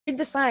Read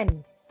the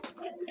sign.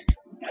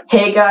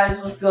 Hey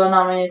guys, what's going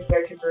on? My name is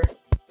Bear Trooper.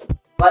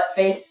 Butt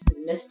face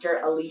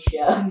Mr.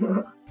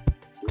 Alicia.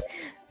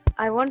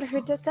 I wonder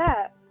who did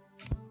that.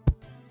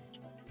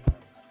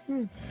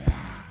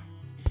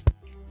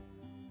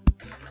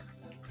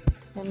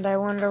 And I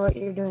wonder what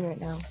you're doing right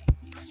now.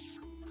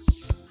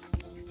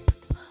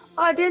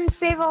 Oh, I didn't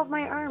save all of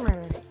my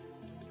armor.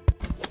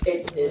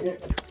 It didn't.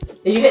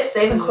 Did you hit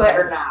save and quit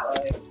or not?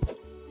 Like,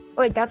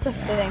 Wait, that's a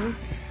thing.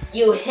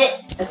 you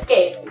hit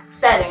escape,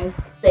 settings,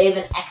 save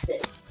and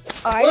exit.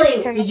 Oh, I Willie,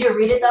 just turned. did you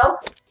read it though?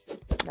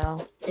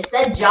 No. It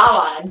said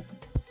jawline.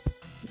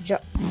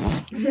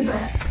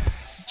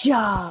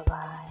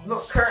 Jawline. We're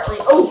currently.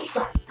 Oh,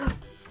 sorry.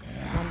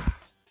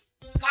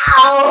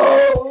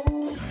 Ow!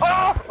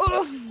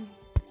 Oh!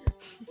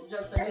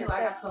 Joke's on you,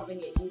 I got something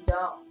that you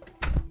don't.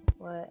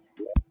 What?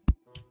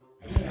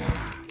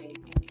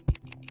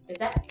 Is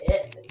that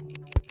it?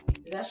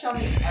 Does that show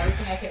me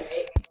everything I can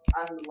make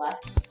on the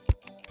left?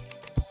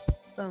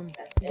 Boom.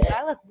 That's it.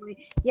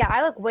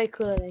 I look way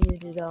cooler than you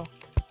do, though.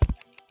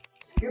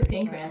 Screw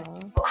pink, man.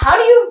 How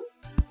do you?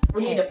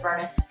 We need a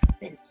furnace.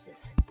 Expensive.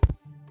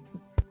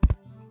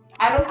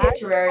 I don't get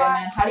Terraria,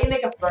 man. How do you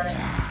make a furnace?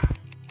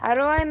 How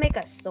do I make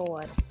a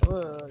sword?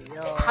 Ugh,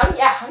 yo.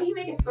 How do you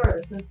make a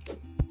sword? This is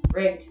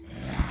rigged.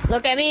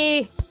 Look at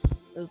me.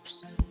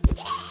 Oops.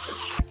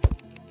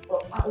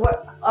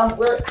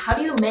 Will, how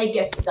do you make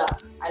a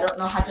stuff? I don't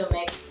know how to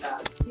make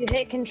stuff. You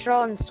hit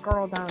control and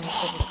scroll down to the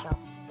stuff.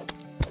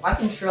 Why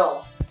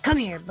control? Come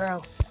here,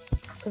 bro.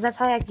 Because that's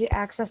how you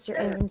access your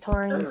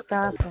inventory and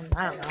stuff, and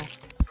I don't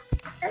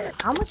know.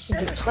 How much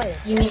did you play?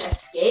 You mean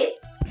escape?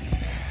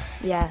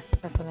 Yeah,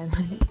 that's what I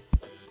meant.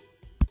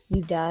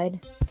 You died.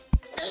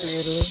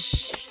 Brutally.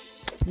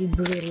 You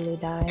brutally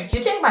died. If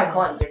you take my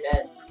coins, you're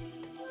dead.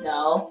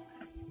 No.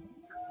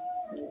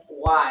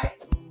 Why?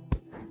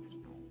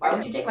 Why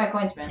would you take my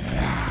coins, man?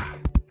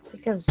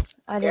 Because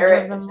I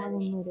Garrett deserve them more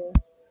than you do.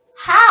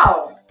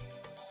 How?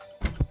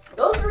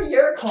 Those were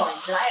your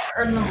coins, and I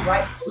earned them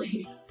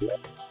rightfully.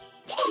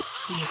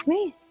 Excuse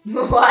me?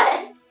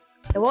 What?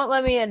 It won't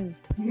let me in.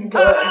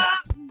 Good.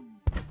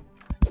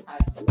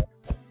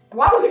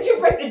 Why would you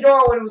break the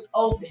door when it was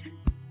open?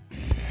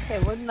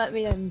 It wouldn't let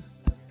me in.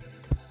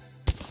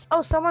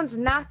 Oh, someone's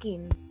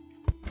knocking.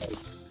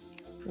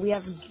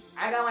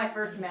 I got my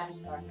first command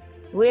star.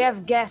 We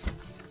have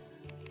guests.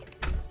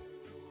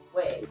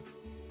 Wait,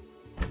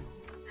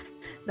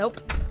 Nope.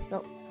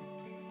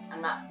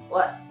 I'm not.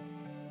 What?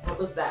 What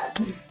was that?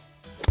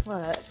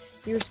 What?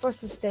 You were supposed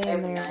to stay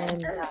in there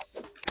and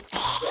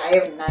I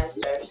have 9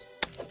 stars.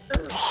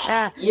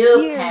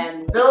 You here.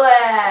 can do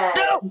it!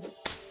 No!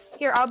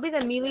 Here, I'll be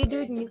the melee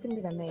dude and you can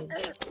be the mage.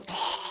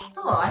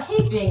 Oh, I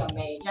hate being a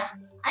mage.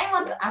 I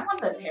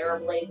want the Terra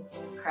Blades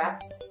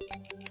crap.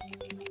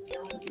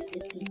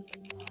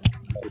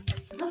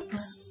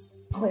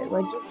 Wait,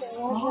 what'd you say,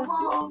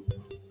 Elijah?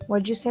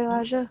 What'd you say,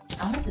 Elijah?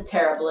 I want the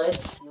Terra Blade.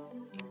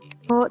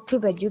 Well, too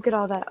bad. You get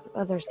all that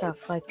other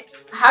stuff, like...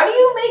 How do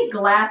you make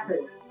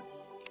glasses?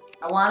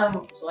 I want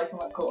them so I can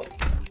look cool.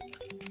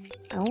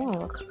 I wanna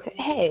look okay.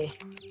 Hey.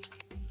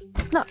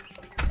 No.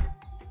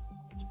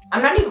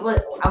 I'm not even...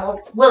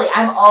 Willie,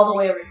 I'm all the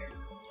way over here.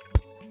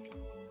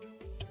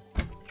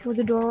 Well,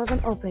 the door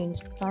wasn't opening,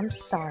 so I'm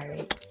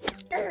sorry.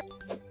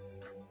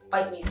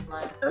 Fight me,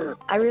 slime.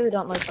 I really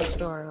don't like this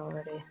door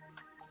already.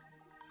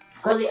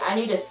 Willie, I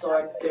need a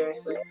sword,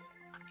 seriously.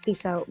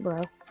 Peace out,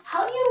 bro.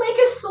 How do you make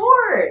a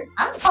sword?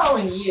 I'm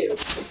following you.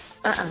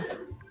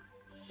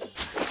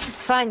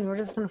 Fine, we're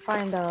just gonna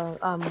find a,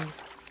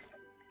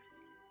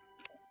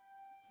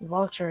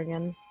 vulture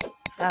again.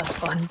 That was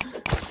fun.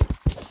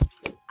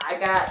 I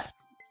got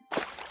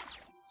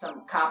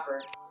some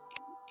copper.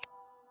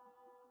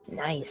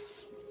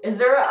 Nice. Is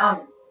there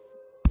a,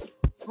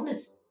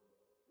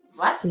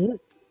 what? Ooh.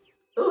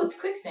 Ooh, it's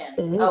quicksand.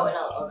 Ooh.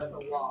 Oh, that's a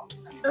wall.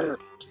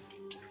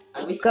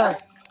 Are we Go.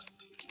 stuck?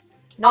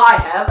 No, I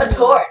have a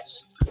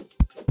torch.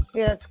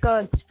 Here, let's go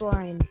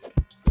exploring.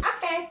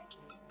 Okay.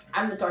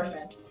 I'm the torch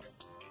man.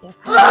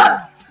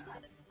 Yeah.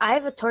 I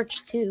have a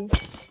torch too.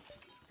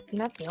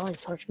 You're not the only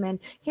torch man.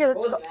 Here, let's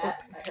What go. was that?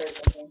 I heard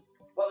something.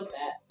 What was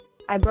that?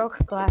 I broke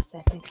glass,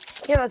 I think.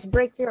 Here, let's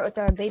break through it with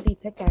our baby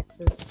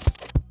pickaxes.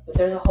 But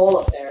there's a hole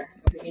up there.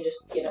 If we can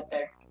just get up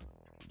there.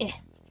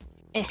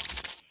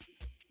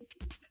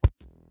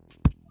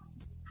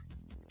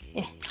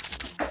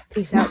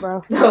 Peace out,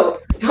 bro. No,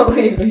 don't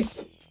leave me.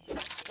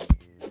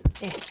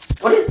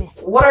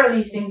 What are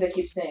these things I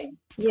keep saying?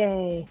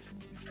 Yay.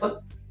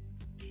 What?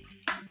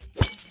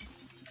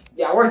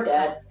 Yeah, we're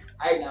dead.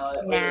 I know it.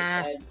 We're just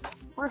Nah. dead.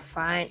 We're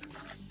fine.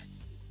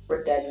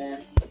 We're dead,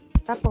 man.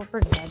 Stop over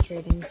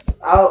exaggerating.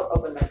 I'll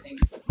open my thing.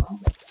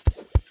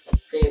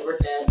 Dude, we're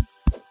dead.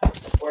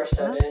 We're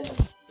so dead.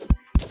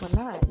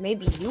 We're not.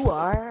 Maybe you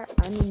are.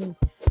 I mean,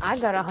 I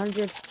got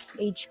 100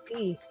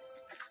 HP.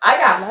 I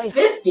got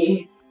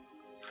 50.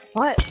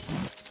 What?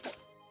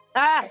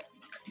 Ah!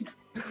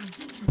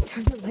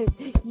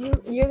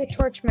 You're the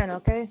torchman,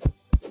 okay?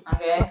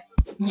 Okay.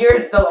 You're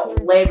the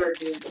labor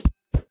dude.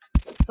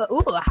 But ooh,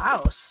 a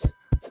house.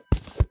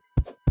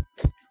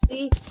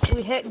 See,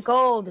 we hit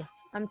gold.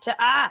 I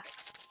died.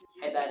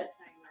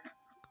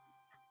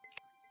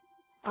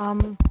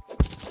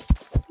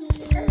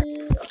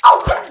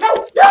 Oh crap!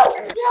 No!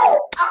 No!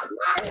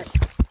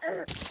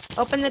 No!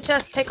 Open the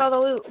chest. Take all the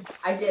loot.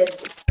 I did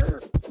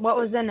What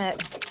was in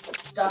it?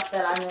 stuff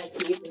that I'm gonna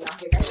keep and not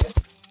give to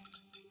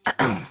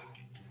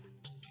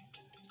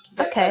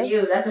you. Okay.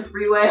 You, that's a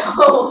free way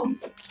home.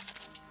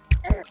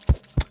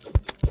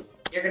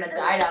 You're gonna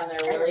die down there,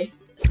 Willie.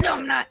 No,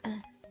 I'm not.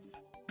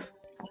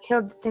 I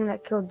killed the thing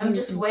that killed you. I'm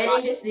just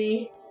waiting to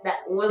see that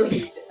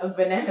Willie of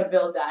Banana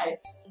Bill died.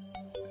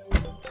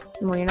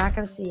 Well, you're not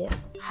gonna see it.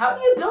 How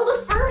do you build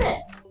a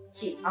furnace?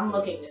 Jeez, I'm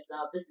looking this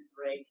up. This is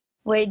rigged.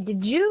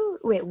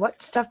 Wait,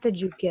 what stuff did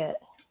you get?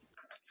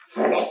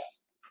 Furnace.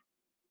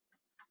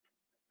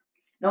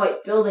 No,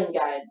 wait, building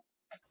guide.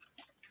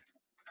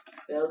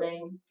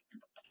 Building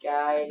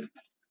guide.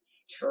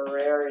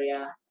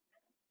 Terraria.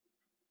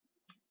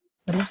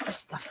 What is this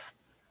stuff?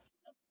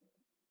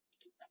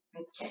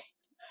 Okay.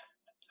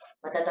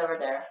 Put that over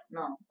there.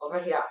 No, over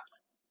here.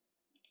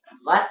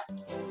 What?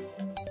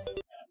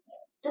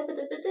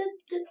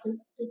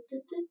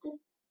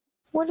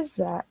 What is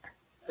that?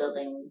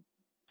 Building.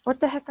 What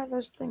the heck are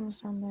those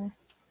things down there?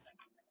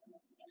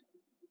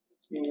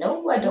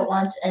 No, I don't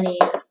want any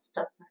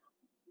stuff.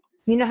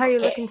 You know how you're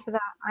looking for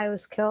that I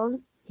was killed?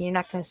 You're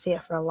not gonna see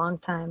it for a long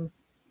time.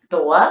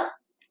 The what?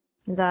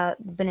 That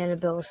Banana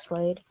Bill was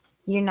slayed.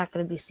 You're not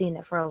gonna be seeing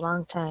it for a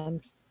long time.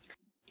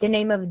 The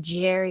name of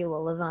Jerry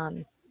will live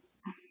on.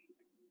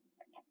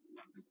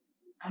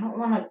 I don't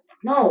want to.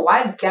 No,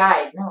 why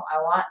guide? No, I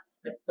want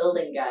the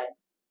building guide.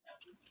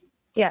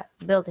 Yeah,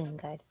 building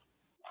guide.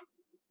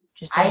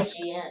 Just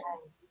IGN.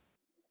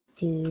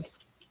 Dude.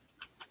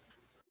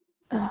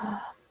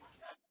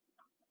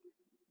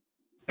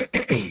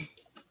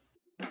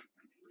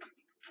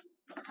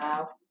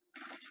 How?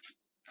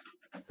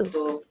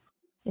 Ooh.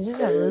 Is this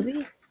a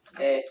ruby?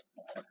 Okay.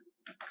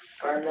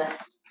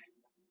 Furnace.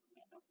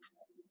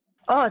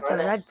 Oh, it's a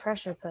red Furnace.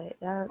 pressure plate.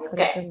 That could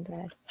Okay. have been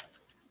bad.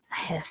 I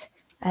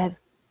have.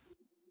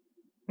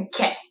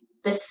 Okay.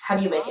 This. How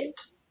do you make it?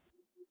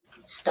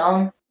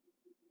 Stone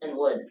and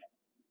wood.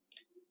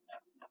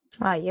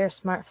 Wow, you're a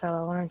smart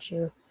fellow, aren't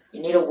you?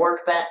 You need a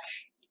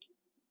workbench.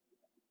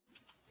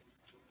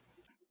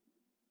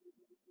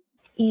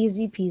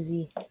 Easy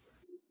peasy.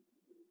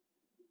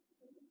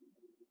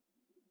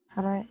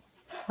 How do I?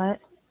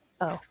 What?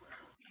 Oh.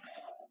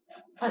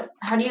 What?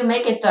 How do you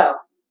make it though?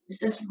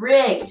 This is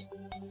rigged.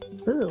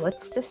 Ooh,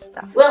 what's this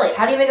stuff? Willie,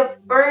 how do you make a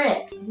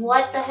furnace?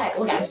 What the heck?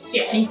 Look, I'm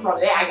standing in front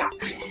of it. I got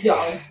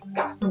stone.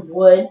 Got some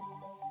wood.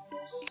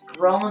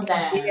 Scrolling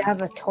down. Do you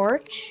have a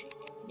torch?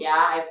 Yeah,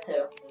 I have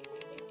two.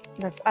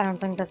 I don't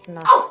think that's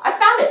enough. Oh, I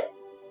found it.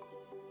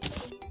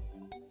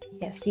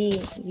 Yeah, see,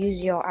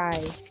 use your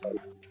eyes.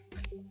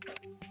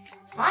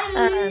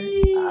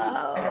 Finally.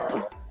 I got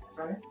Oh. a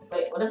furnace.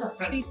 Wait, what is a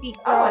furnace? Creepy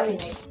Oh, I guy.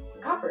 can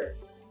make copper.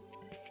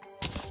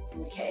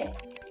 Okay.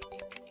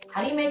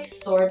 How do you make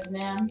swords,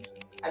 man?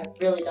 I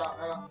really don't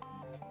know.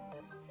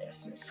 There's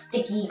some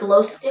sticky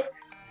glow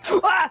sticks.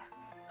 Ah!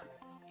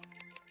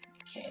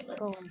 Okay,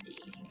 let's Oh. see.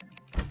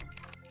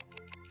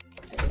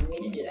 I didn't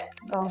mean to do that.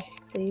 Oh,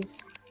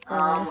 please.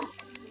 How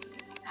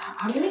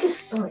do you make a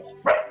sword?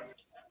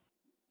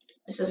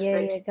 This is Yeah,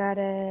 rigged. you got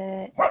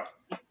it.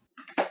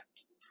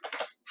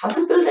 How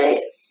to build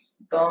a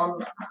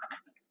stone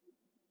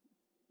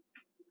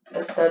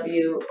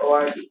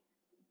SWORD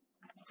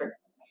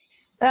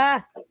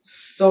Ah!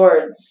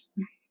 swords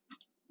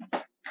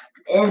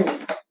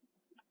in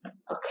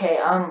okay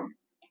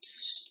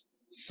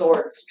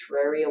swords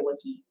Terraria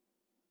wiki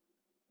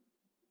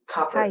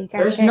copper. Hi, you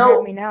guys There's can't no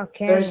hurt me now,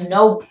 can there's you?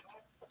 no I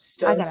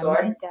stone got a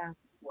sword. mine down.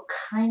 What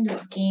kind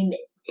of game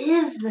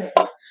is this?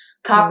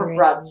 Copper Terraria.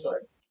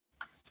 broadsword.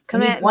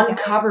 Come you need at one me,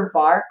 guys. copper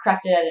bar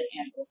crafted at an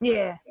anvil.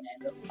 Yeah.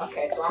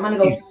 Okay, so I'm gonna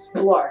go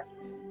explore.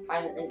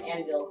 Find an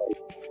anvil.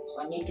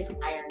 So I need to get some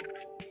iron.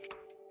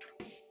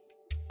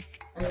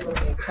 Let me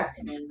look at craft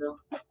an anvil.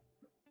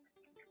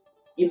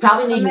 You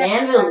probably need an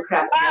anvil to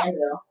craft an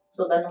anvil.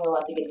 So then we'll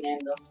have to get an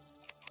anvil.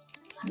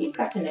 How do you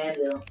craft an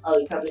anvil? Oh,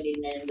 you probably need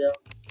an anvil.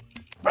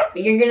 But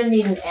you're gonna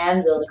need an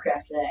anvil to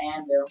craft that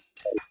anvil.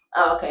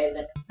 Oh, okay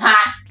then.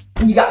 Ha!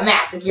 You got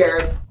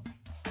massacred.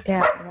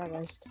 Yeah, that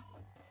was.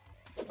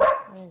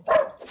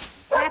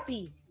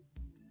 Happy.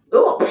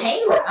 Ooh, a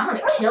penguin! I'm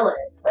gonna kill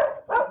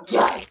it.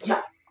 Jump,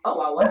 jump. Oh,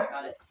 I one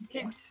shot it.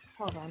 Okay.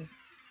 Hold on.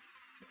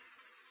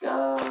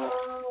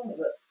 Go.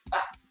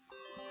 Ah.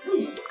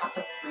 Lots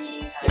of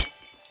breathing time.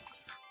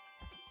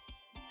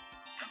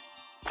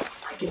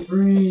 I can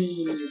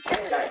breathe.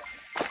 Die.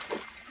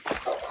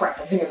 Oh crap!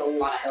 I think it's a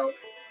lot of health.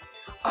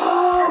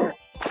 Oh!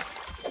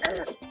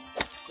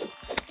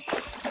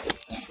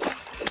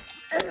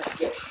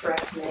 Get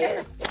trapped,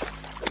 man.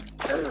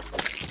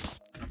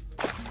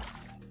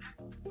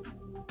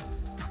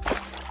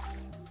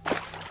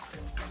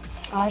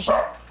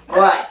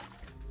 What?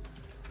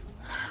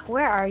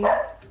 Where are you?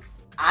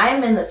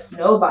 I'm in the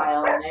snow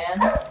biome,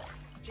 man.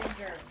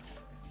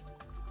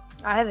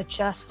 I have a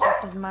chest.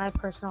 This is my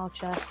personal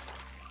chest.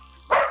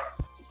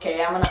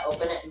 Okay, I'm gonna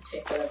open it and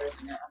take whatever's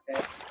in it.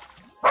 Okay.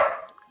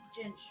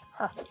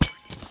 Huh.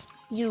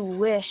 You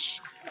wish.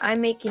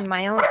 I'm making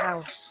my own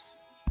house.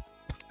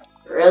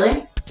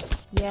 Really?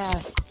 Yeah,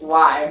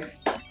 Why?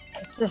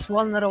 it's this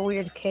one little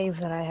weird cave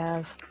that I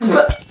have.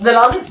 Then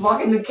I'll just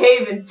walk in the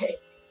cave and take.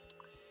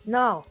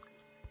 No.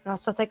 And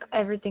also take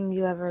everything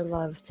you ever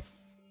loved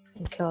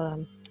and kill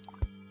them.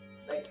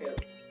 Like who?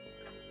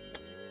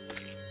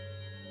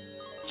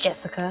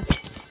 Jessica.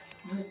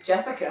 Who's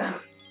Jessica?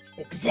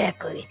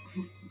 Exactly.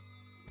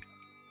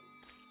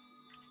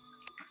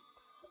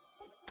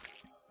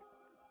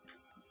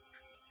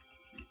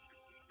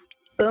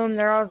 Boom,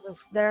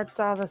 that's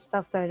all the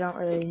stuff that I don't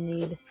really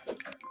need.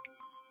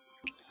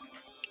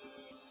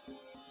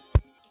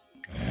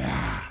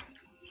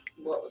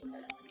 What was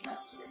that?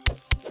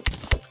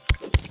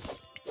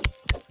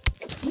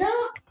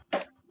 No.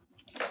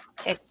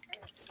 Hey,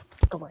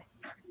 go away.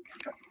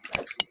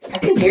 I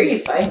can hear you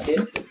fighting,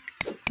 dude.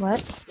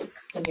 What?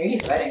 I can hear you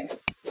fighting.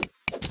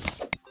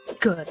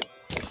 Good.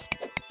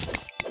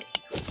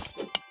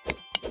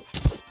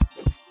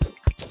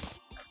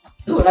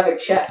 Ooh, another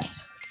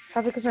chest.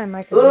 Probably because my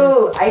mic is Ooh,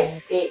 really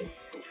ice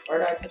skates. Where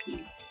do I put these?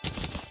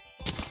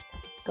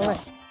 Go away.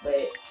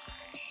 Wait.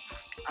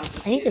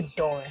 I need a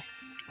door.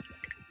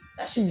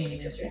 That should be an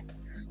accessory.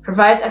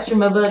 Provides extra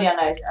mobility on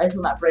ice. Ice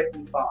will not break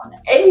when you fall on it.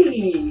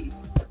 Hey!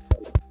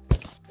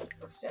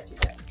 Let's statue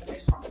that. I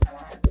just want to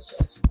have this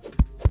chest.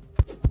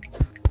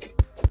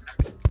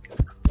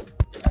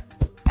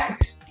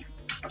 Axe.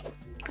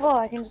 Oh,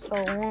 I can just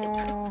go.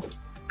 Whoa.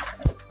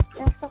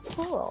 That's so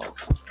cool.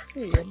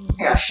 Sweet.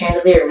 I got a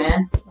chandelier,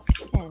 man.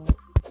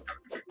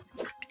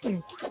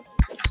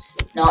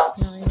 Not.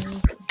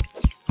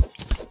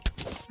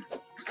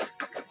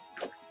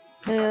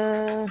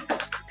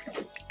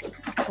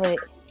 Wait.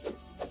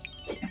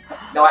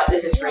 No,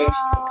 this is rigged.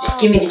 Just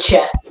give me the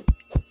chest.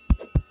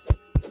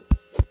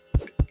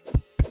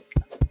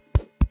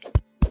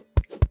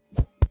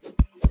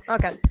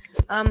 Okay.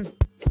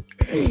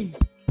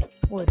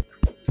 Wood.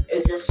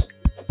 Is this?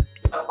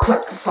 Oh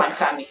crap! The slime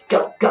found me.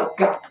 Go, go,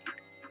 go,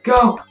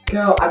 go,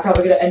 go! I'm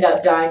probably gonna end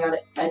up dying on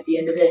it at the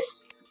end of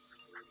this.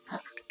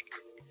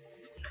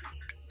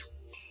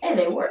 Hey,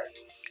 they worked.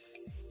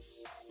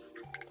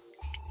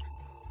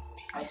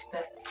 Ice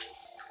pick.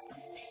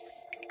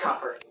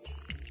 Copper.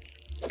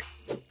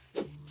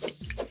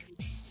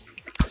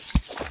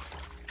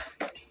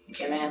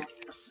 Okay, man.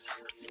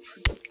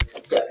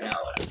 Don't know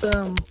what.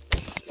 Boom.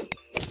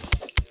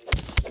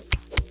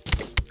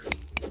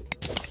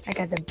 I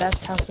got the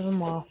best house of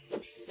them all.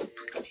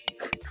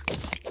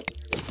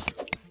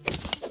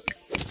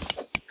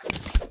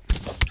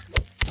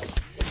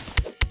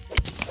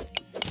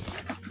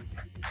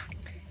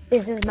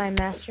 This is my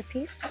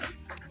masterpiece.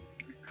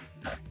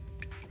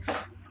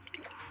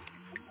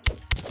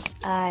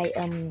 I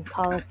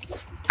call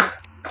it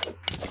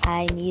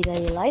I Need a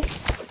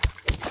Life.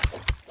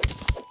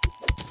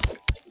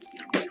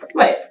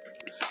 Wait.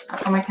 How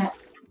come I can't?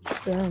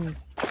 Boom.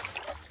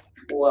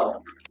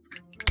 Whoa.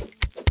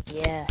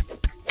 Yeah.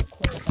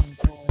 Closing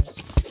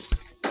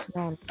doors.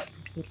 No,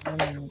 keep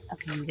running up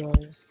and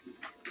doors.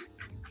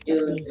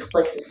 Dude, this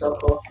place is so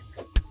cool.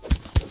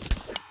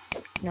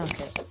 No one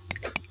cares.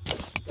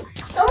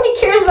 Nobody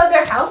cares about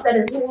their house that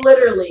is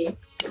literally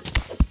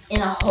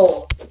in a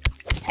hole.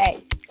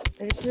 Hey,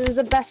 this is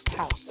the best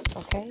house,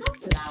 okay?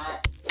 It's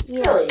not.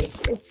 Yeah, Silly.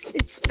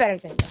 it's better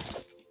than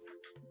yours.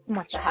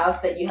 Much. The house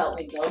that you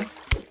helped me build.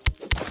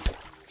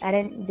 I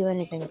didn't do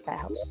anything with that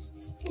house.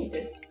 You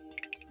did.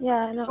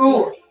 Yeah, I know.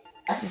 Ooh,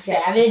 a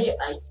savage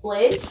ice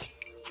blade.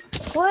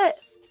 What?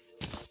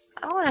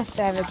 I want a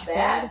savage Not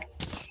bad.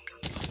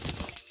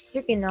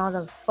 You're getting all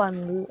the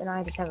fun loot, and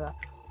I just have a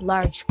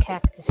large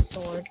cactus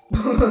sword.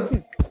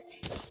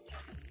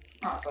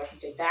 Oh, so I can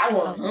take that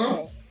one.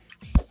 Okay.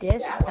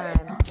 This That way,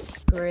 time,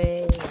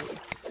 great.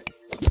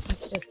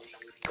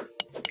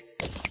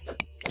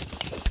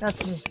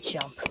 Let's just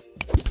jump.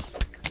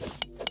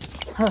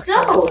 Okay, So-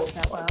 that worked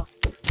out well.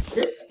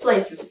 This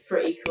place is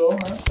pretty cool,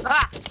 huh?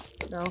 Ah!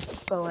 No,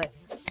 go away.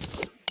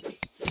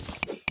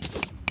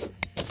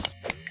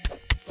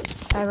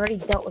 I already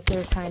dealt with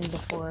your kind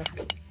before.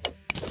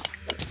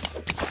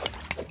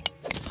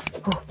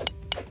 Oh,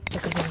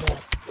 look at that.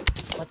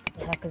 What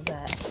the heck is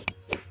that?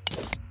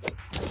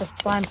 The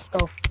slime.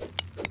 Go.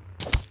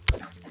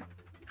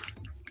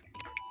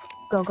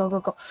 Go, go, go,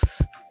 go.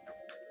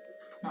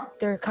 No.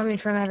 They're coming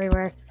from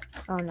everywhere.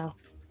 Oh no.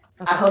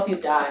 I hope you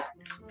die.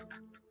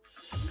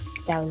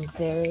 That was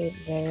very,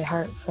 very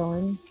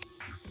heart-filling.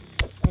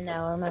 And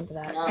now I remember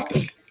that. No.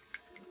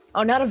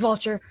 Oh, not a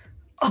vulture.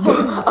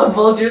 A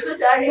vulture's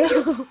attacking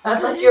you?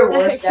 That's like your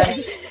worst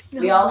enemy.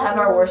 No. We all have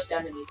our worst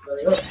enemies,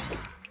 Lily. Go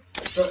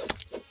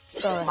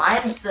ahead.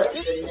 Mine's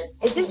the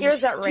Isn't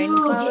yours that rain Dude,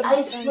 cloud? the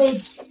ice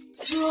blade.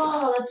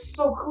 Oh, that's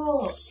so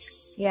cool.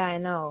 Yeah, I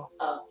know.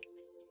 Oh,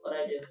 what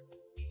did I do?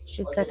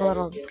 Shoots What like did a I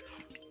little, just do?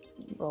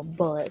 little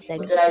bullet. It's like,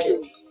 What did I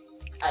do?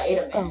 I ate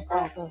a Oh, man.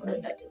 oh, oh. What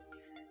did that do?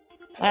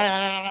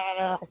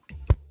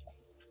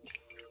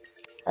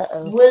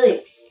 Uh-oh.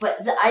 Willie,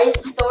 but the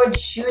ice sword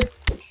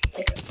shoots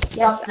like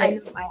Yes, I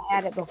something. know. I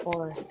had it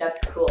before. That's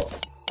cool.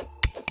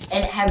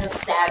 And it has it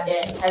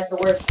has the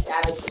word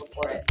savage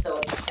before it, so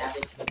it's a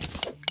savage.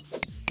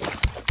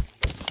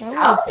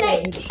 How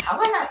have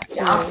I not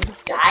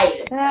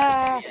died?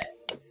 Ah,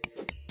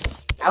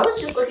 I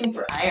was just looking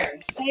for iron.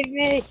 save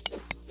me!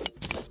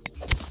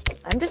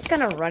 I'm just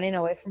kind of running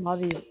away from all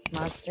these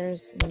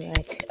monsters. And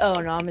like, oh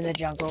no, I'm in the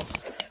jungle.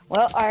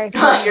 Well, alright.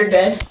 You're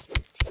dead.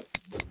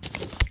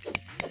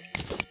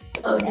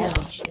 Oh no.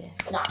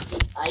 Savageness. Not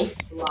the ice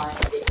slime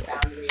they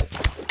found me.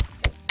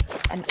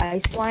 An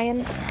ice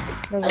lion?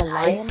 There's a An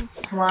lion? ice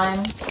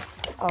slime.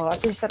 Oh, I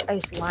just said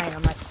ice lion.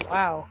 I'm like,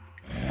 wow.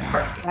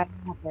 Got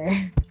out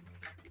there.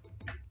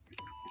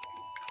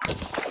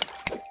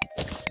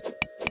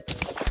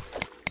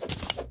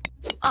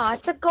 Aw,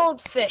 it's a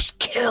goldfish.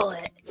 Kill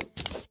it.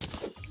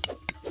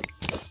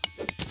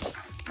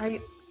 Are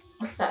you?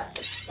 What's that?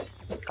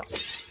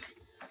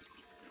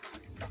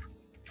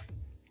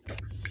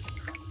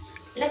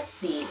 Let's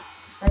see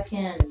if I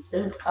can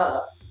build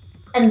up,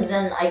 and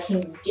then I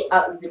can get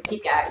out the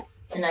pickaxe,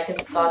 and I can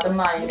start the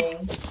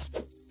mining.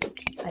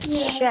 A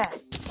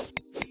chest.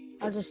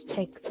 I'll just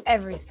take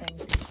everything,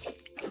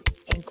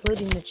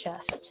 including the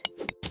chest.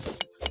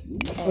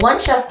 Okay. One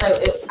chest,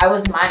 I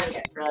was mining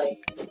it for like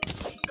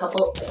a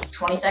couple,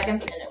 20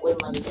 seconds, and it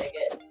wouldn't let me take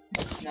it.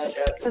 No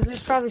joke. Because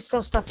there's probably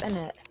still stuff in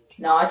it.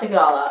 No, I took it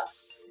all out.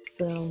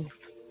 Boom.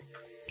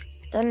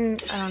 Then,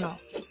 I don't know.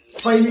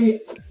 Maybe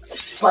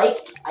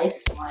spiked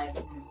ice slime.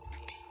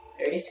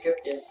 Very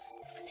descriptive.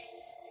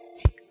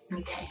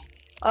 Okay.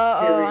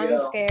 Uh-oh, Here we I'm go.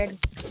 scared.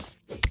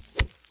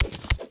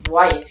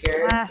 Why are you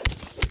scared? Ah,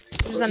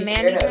 there's What a you man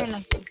scared eater of? and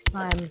a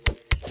slime.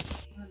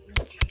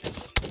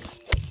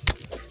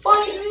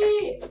 Fight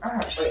me!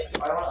 Alright, wait,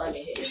 why won't it let me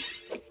hit you?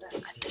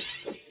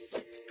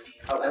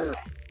 Oh, that's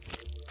right.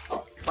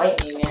 Oh,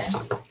 fight me, man.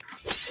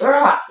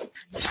 Urgh!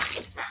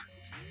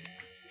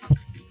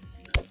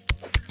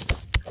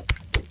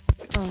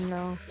 Oh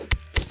no.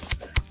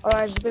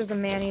 Oh, there's a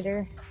man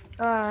eater.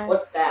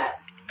 What's that?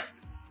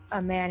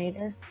 A man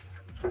eater.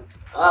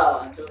 Oh,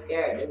 I'm so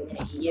scared. Is it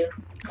gonna eat you?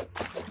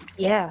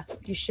 Yeah,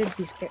 you should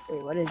be scared.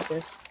 Wait, what is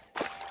this?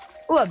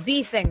 Ooh, a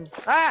bee thing.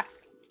 Ah!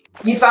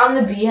 You found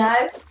the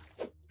beehive?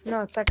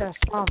 No, it's like a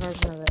small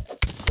version of it.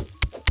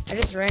 I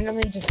just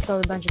randomly just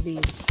killed a bunch of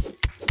bees.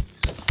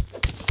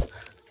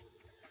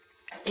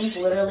 I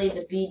think literally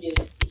the bee dude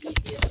is the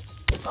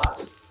easiest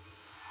boss.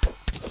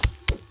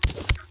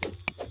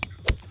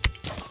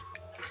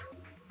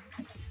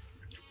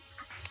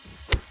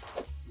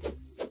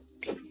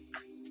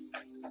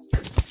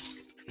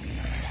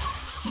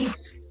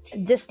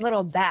 This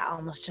little bat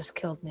almost just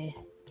killed me.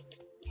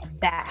 A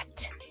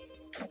bat.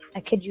 I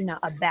kid you not,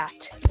 a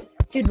bat.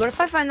 Dude, what if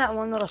I find that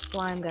one little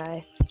slime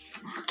guy?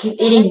 Keep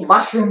eating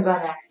mushrooms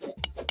on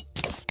accident.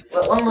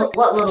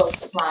 What little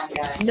slime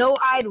guy?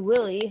 No-eyed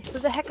Willy. Who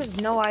the heck is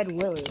No-eyed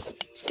Willy?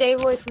 Stay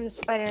away from the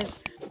spiders.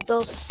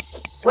 They'll.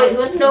 Wait,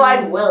 who's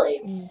No-eyed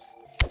Willy?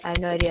 I have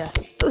no idea.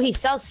 Ooh, he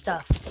sells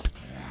stuff.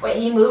 Wait,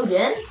 he moved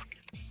in?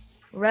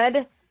 Red.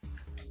 Wait,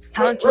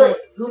 Counter.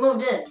 who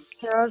moved in?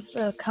 Throws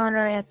a counter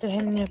after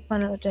him in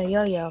front of the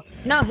yo-yo.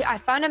 No, I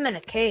found him in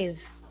a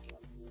cave.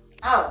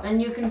 Oh, then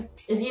you can.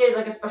 Is he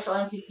like a special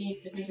NPC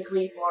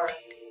specifically for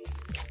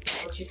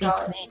what you call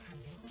It's it? me.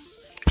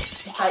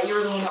 I thought you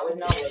were the one that would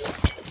know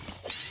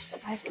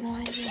it. I have no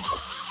idea.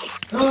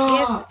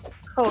 Oh,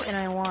 Coat and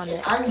I want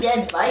it.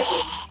 undead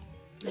Viking.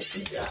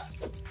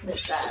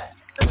 This bad.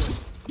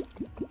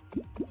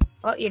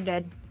 Oh, you're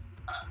dead.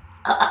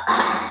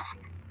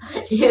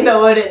 You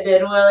know what it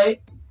did,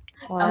 Willie?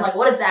 What? I'm like,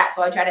 what is that?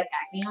 So I tried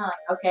attacking him. I'm like,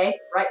 okay,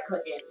 right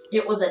click it.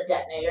 It was a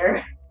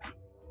detonator.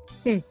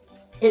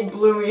 It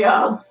blew me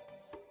up.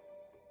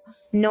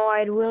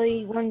 No-eyed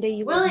Willy. One day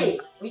you will. Willie,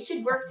 we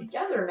should work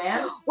together,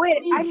 man. Wait,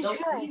 Please I just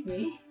don't realized. leave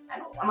me. I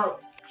don't wanna.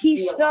 He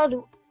Feel.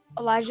 spelled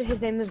Elijah.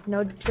 His name is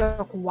no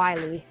joke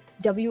Wiley.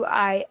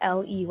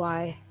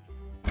 W-I-L-E-Y.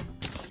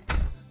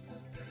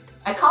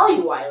 I call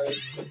you Wiley.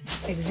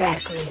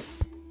 Exactly.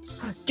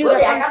 Dude,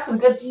 Willie, I got some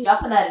good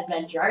stuff in that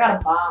adventure. I got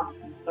a bomb.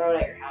 Throw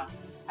it at your house.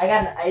 I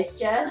got an ice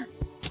chest.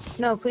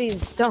 No,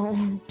 please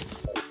don't.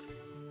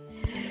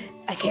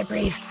 I can't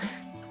breathe.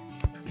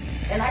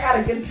 And I got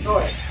a good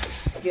sword.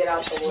 Get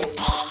out the way,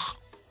 man.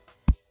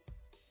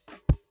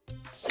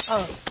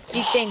 Oh,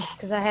 gee, thanks,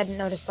 because I hadn't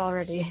noticed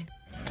already.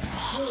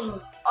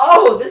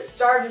 Oh, this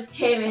star just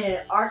came in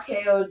and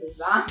RKO'd the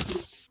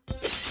zombie.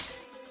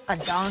 A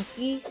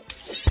donkey?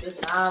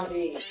 The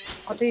zombie.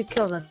 After you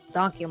killed a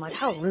donkey, I'm like,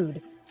 how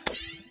rude.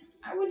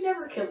 I would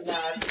never kill. No,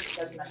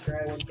 that's not true.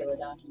 I would kill a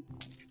donkey.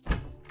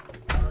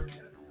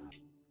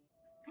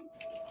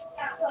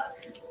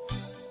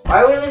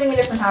 Why are we living in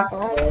different houses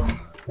today?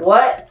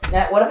 What if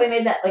I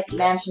made that like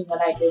mansion that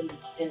I did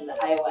in the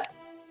iOS?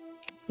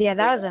 Yeah,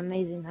 that was an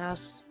amazing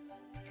house.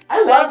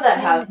 I love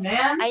that house,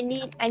 man. I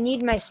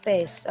need my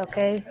space,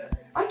 okay?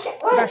 I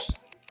can't. What? First,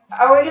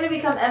 Are we gonna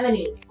become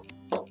enemies?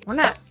 we're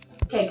not.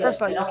 Okay, good.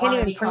 First of all, I you don't can't wanna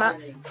even become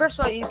pronounce. enemies. First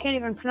of all, you can't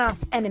even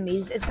pronounce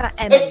enemies. It's not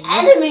enemies.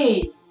 It's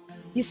enemies.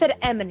 You said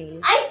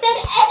enemies. I said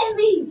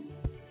enemies.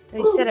 No,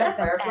 you Ooh, said is it that with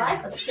a an firefly?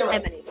 M. Let's kill it.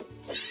 Emily.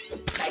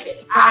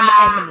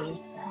 Anemone.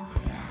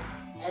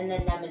 And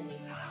then Anemone.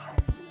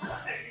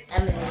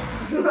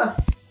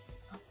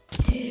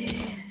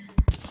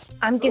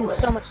 I'm getting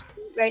so much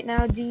food right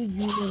now, dude.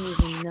 You don't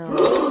even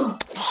know.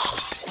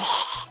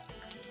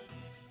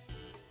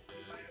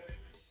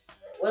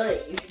 Willie,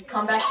 you should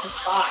come back to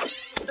spot.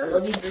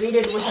 You'll be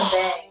greeted with a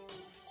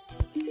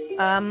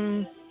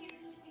bang.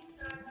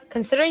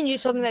 Considering you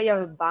told me that you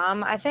have a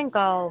bomb, I think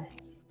I'll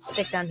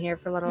stick down here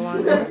for a little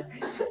longer.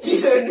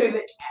 You gonna do the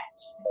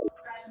catch.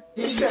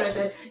 He's gonna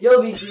say,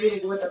 you'll be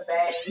greeted with a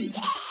bang.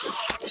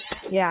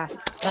 Yeah,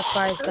 that's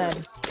why I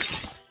said.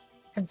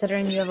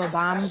 Considering you have a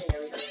bomb.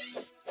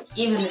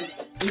 Even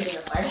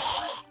the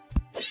fireflies.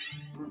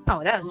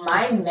 Oh, that was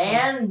My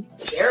man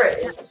Garrett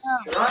is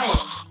destroying.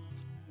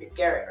 You're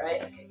Garrett,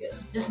 right? Okay, good.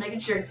 Just making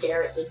sure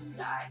Garrett didn't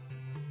die.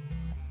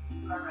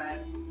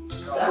 Alright.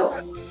 So,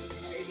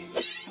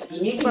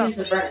 you need to use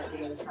the furnace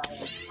in this time.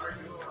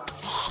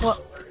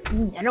 Well,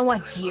 I don't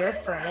want your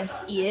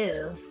furnace.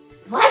 Ew.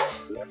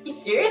 What? You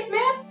serious,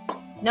 man?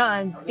 No,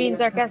 I'm being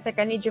sarcastic.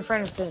 I need your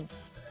furnace soon.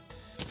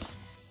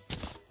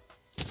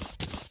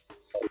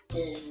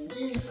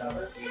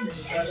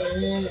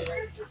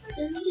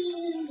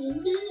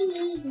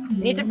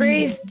 Need to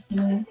breathe.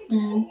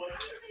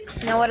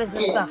 Now what is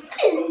this stuff?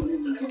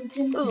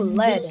 Ooh,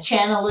 lead. This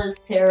channel is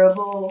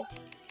terrible.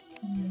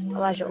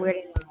 Elijah, weird.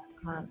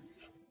 Come on.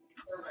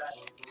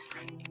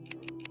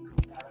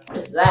 What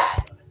is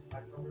that?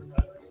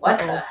 What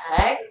the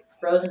heck?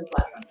 Frozen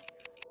platinum.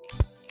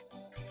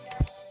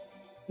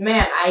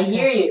 Man, I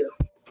hear you.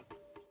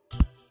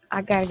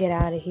 I gotta get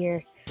out of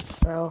here,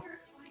 bro.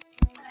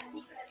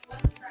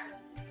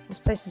 This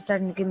place is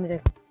starting to give me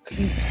the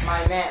creeps.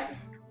 My man.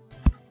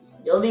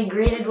 You'll be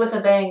greeted with a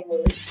bang,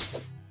 Willie.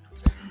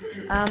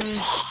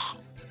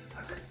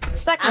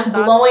 Second I'm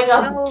thoughts, blowing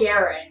up no.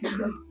 Garrett.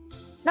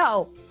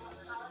 No.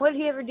 What did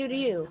he ever do to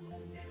you?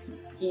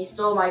 He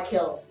stole my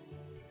kill.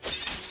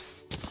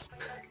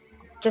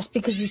 Just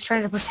because he's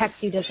trying to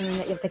protect you doesn't mean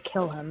that you have to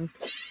kill him.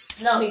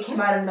 No, he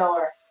came out of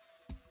nowhere.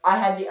 I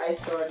had the ice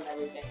sword and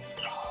everything.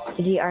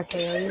 Did he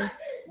RKO you?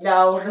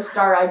 No, the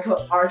star I put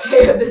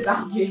RKO the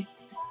zombie.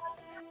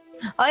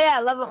 Oh yeah, I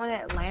love it when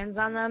it lands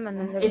on them and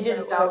then It did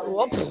 1,000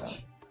 whoops.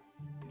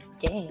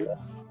 damage.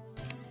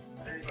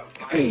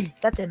 Dang.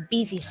 That's a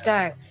beefy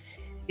star.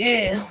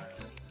 Yeah. You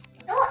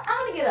know what?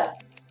 I'm gonna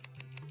get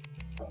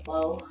a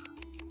bow.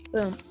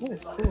 Boom. Ooh,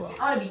 cool.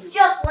 I wanna be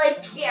just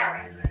like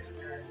Garrett.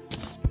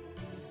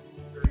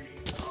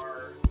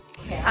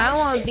 Okay, I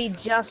want to be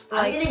just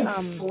like I'm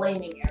getting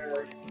flaming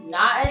arrows.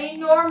 Not any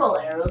normal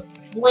arrows.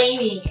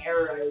 Flaming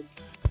arrows.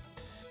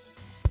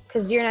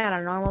 Cause you're not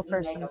a normal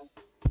person.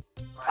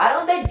 Why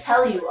don't they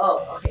tell you?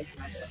 Oh, okay.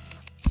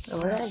 So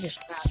what did I just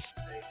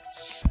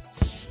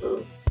grab?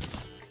 Ooh.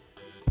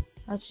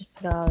 Let's just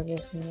put all of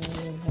this in the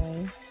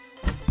inventory.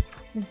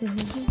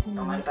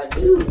 Don't mind if I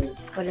do.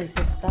 What is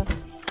this stuff?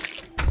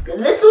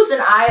 This was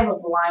an eye of a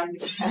blind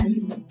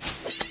man.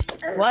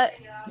 What?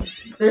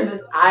 There's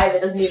this eye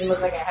that doesn't even look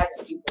like it has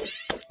a pupil.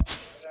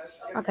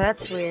 Okay,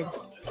 that's weird.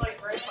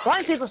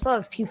 Blind people still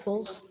have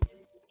pupils.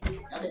 No,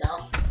 they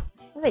don't.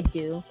 What do they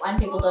do? Blind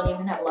people don't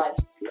even have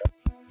lives.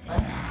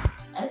 What?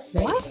 That is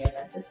saying What? something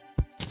offensive.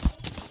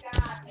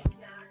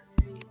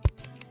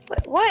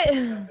 What?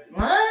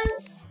 What?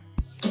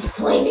 Get the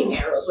flaming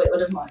arrows. Wait,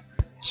 what is mine?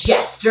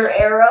 Jester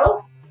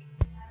arrow?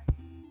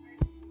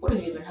 What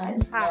have you been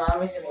hiding? No,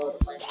 I'm just gonna go with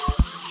the flaming arrow.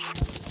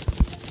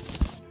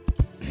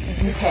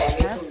 Okay, I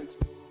made some.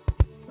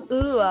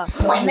 Ooh, a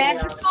Flaming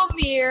magical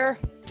mirror.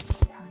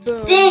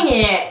 Boom. Dang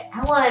it!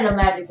 I wanted a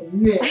magical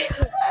mirror.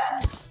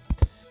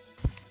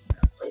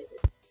 Place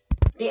it.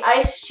 The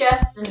ice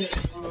chest in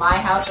my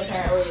house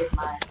apparently is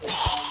mine.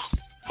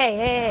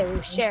 Hey,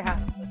 we share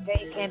houses,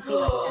 okay? You can't be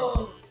like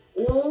that.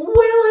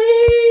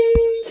 Willie!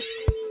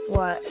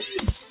 What?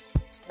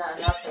 No,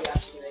 not for that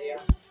video.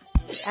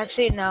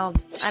 Actually, no.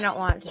 I don't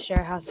want to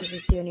share houses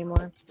with you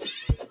anymore.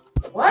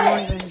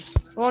 What?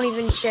 Won't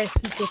even share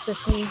secrets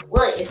with me.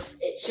 Willie,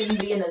 it shouldn't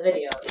be in the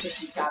video. It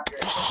should be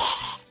copyrighted.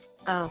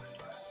 Oh.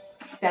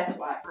 That's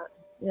why.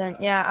 Then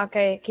yeah,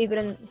 okay. Keep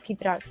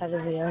it outside the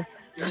video.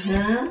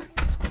 Mm-hmm.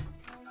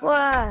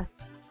 What?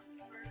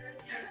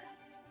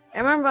 I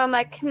remember I'm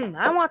like,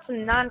 I want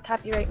some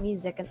non-copyright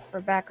music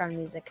for background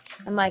music.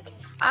 I'm like,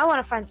 I want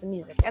to find some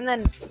music. And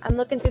then I'm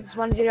looking through this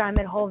one video, I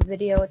made a whole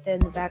video with it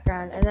in the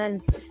background, and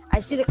then I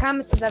see the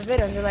comments of that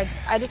video, and they're like,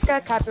 I just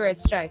got a copyright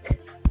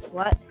strike.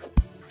 What?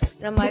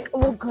 And I'm like,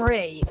 oh,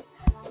 great. You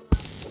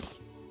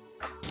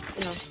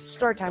know,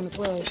 story time with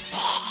Willie.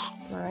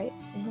 Alright?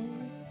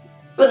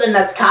 But then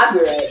that's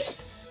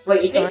copyright.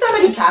 Wait, you think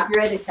somebody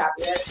copyrighted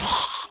copyright?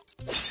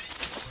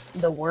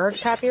 The word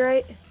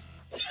copyright?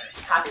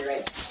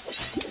 Copyright.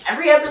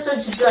 Every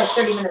episode should be like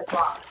 30 minutes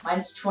long.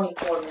 Mine's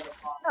 24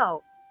 minutes long.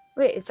 No.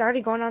 Wait, it's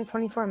already going on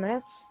 24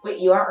 minutes? Wait,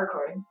 you aren't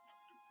recording?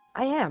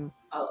 I am.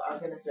 Oh, I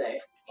was gonna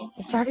say.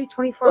 It's already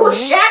 24 Ooh, a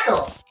minutes?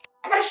 shackle!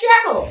 I got a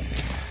shackle!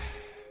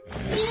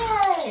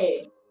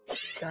 Yay!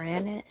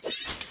 Granite.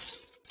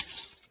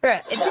 Bruh,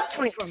 it's just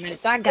 24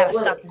 minutes. I gotta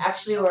stop this.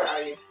 Actually, where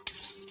are you?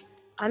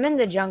 I'm in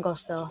the jungle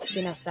still,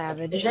 being a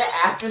savage. Is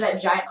that after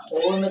that giant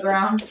hole in the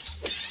ground?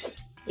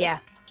 Yeah.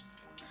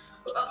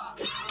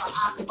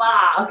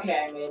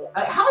 Okay, I made it.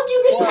 How'd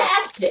you get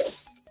past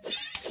it?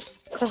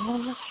 Because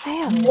I'm a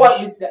savage.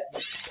 What was that?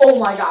 Oh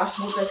my gosh,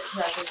 what the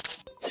crap is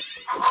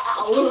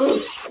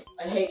that?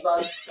 I hate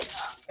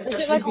bugs.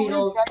 Especially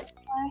beetles.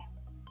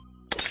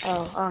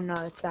 Oh no,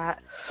 it's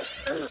that.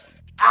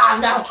 Ah,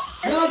 no!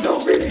 No,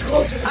 don't bring me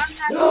closer! I'm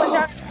not going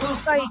down to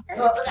fight.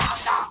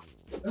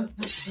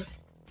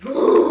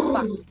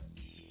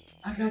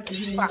 I got the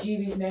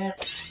heebie-jeebies, man.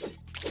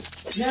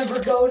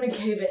 Never go in a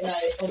cave at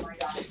night. Oh my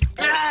gosh.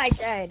 Ah, I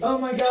died. Oh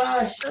my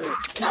gosh.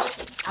 No,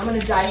 I'm gonna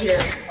die here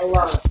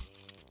alone.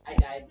 I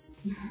died.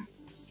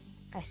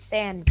 A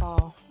sand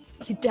ball.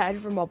 You died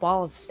from a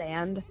ball of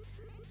sand?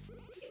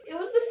 It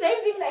was the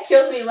same thing that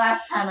killed me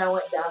last time I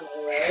went down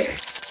the way.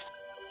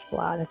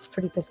 Wow, that's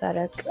pretty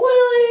pathetic.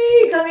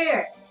 Willie, come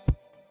here.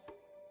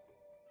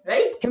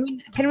 Ready?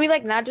 Can we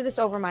like not do this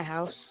over my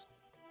house?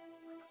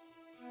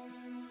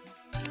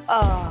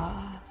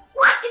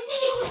 What?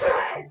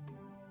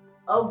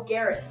 Oh,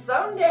 Garrett,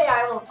 someday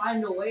I will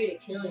find a way to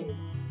kill you.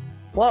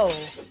 Whoa.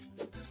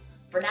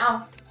 For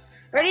now.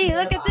 Ready?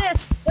 Look at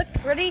this. Look,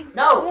 ready?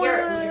 No,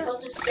 Garrett, you're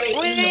supposed to stay in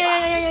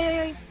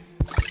the box.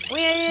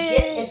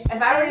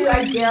 If I were you,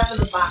 I'd get out of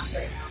the box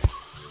right now.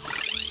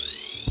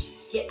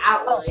 Get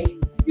out, Willie.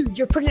 Dude,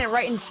 you're putting it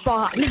right in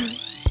spawn.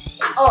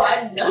 Oh,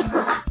 I know.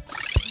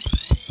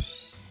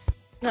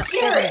 No,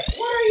 Garrett,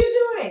 what are you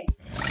doing?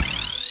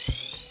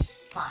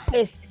 Fine.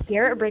 Is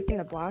Garrett breaking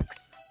the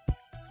blocks?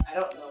 I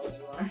don't know what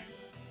you are.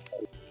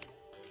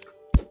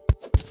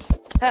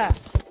 Huh.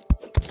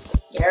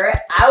 Garrett,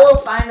 I will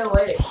find a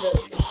way to kill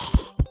you.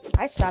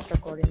 I stopped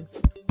recording.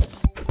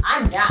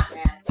 I'm not,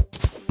 man.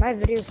 My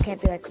videos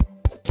can't be like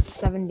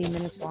 70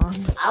 minutes long.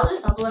 I'll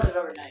just upload it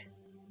overnight.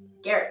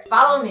 Garrett,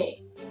 follow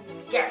me.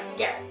 Garrett,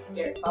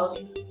 follow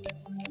me.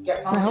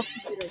 Garrett, follow I me. hope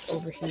the video's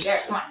over here.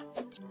 Garrett, come on.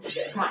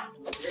 Garrett, come on.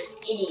 You're an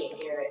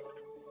idiot, Garrett.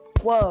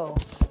 Whoa.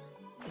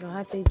 You don't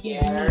have to do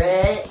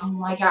Garrett, oh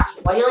my gosh,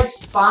 why do you like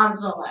spawn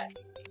so much?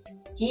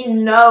 He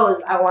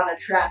knows I want to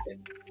trap him.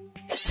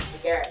 Hey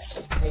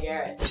Garrett, hey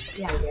Garrett,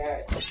 Yeah. hey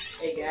Garrett,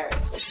 hey Garrett,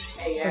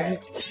 hey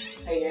Garrett,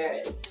 hey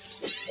Garrett,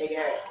 hey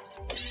Garrett,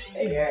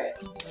 hey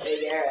Garrett,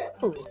 hey Garrett,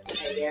 Ooh.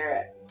 hey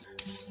Garrett.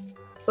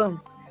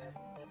 Boom.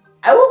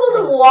 I will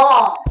build a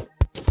wall!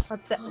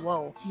 What's that?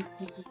 Whoa. He's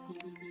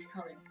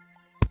coming.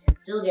 Stand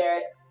still,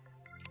 Garrett.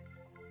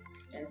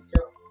 Stand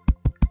still.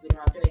 We don't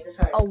have to make this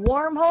hard. A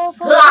wormhole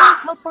Ah!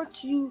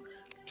 teleports you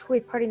to a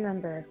party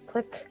member.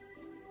 Click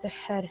the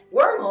head.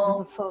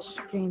 Wormhole? Full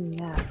screen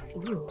that.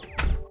 Ooh.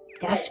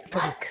 That's Wait,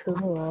 pretty what?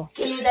 cool.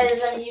 Does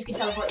that mean you can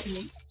teleport to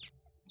me?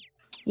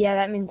 Yeah,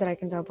 that means that I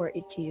can teleport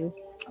it to you.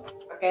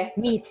 Okay.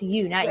 Me to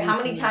you, not Wait, you how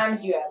to many me. times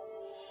do you have?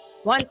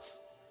 Once.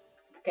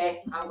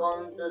 Okay, I'm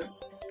going to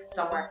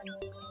somewhere.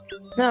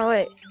 No,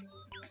 wait.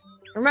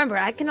 Remember,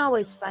 I can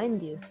always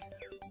find you.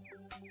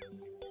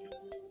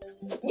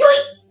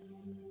 Yoink!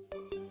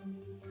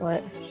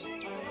 What?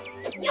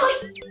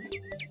 Yoink!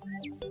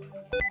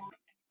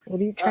 What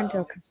are you trying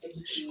to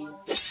Sticky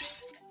accomplish?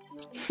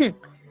 cheese.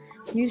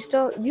 You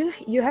still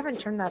you haven't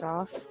turned that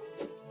off.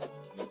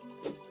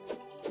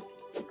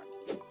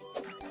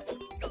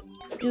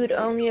 Dude,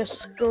 only a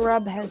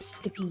scrub has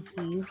sticky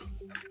keys.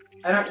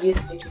 I don't use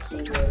sticky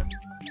keys.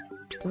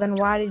 Then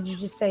why did you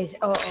just say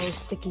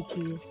sticky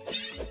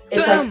keys?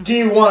 It's like, do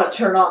you want to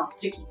turn on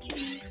sticky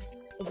keys?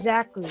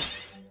 Exactly.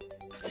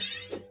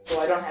 So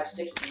I don't have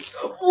sticky keys.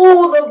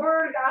 Oh, the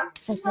bird got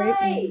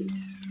Okay.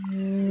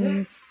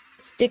 slayed!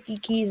 Sticky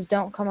keys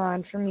don't come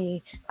on for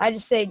me. I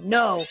just say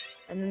no,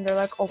 and then they're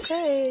like,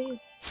 okay.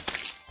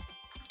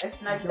 I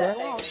sniped that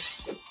thing.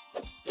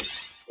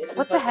 This is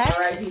What the heck?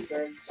 R.I.P.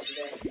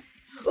 birds today.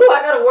 Ooh,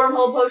 I got a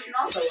wormhole potion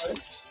also.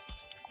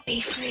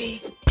 Be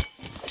free.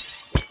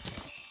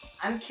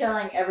 I'm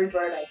killing every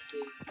bird I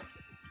see.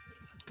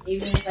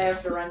 Even if I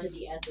have to run to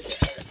the end of the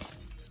earth.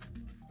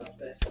 What's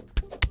this?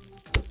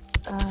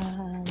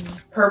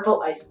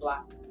 Purple ice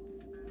block.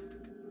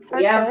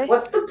 We have,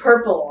 what's the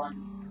purple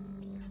one?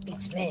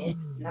 It's me.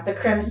 Not the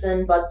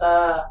crimson, but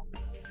the...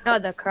 No,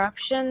 the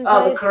corruption.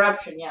 Oh, the place?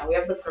 corruption, yeah, we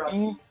have the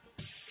corruption.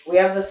 We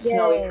have the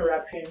snowy Yay.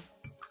 corruption.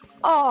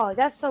 Oh,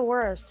 that's the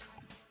worst.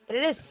 But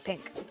it is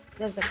pink.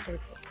 That's the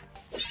purple.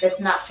 It's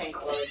not pink,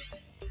 Lord.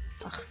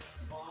 Ugh.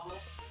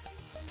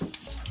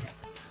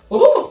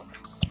 Ooh!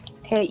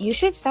 Okay, you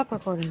should stop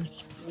recording.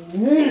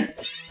 Then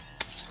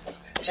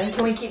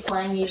can we keep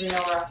playing even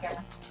though we're off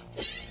camera?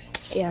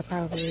 Yeah,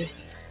 probably.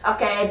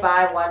 Okay,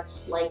 bye,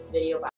 watch, like, video, bye.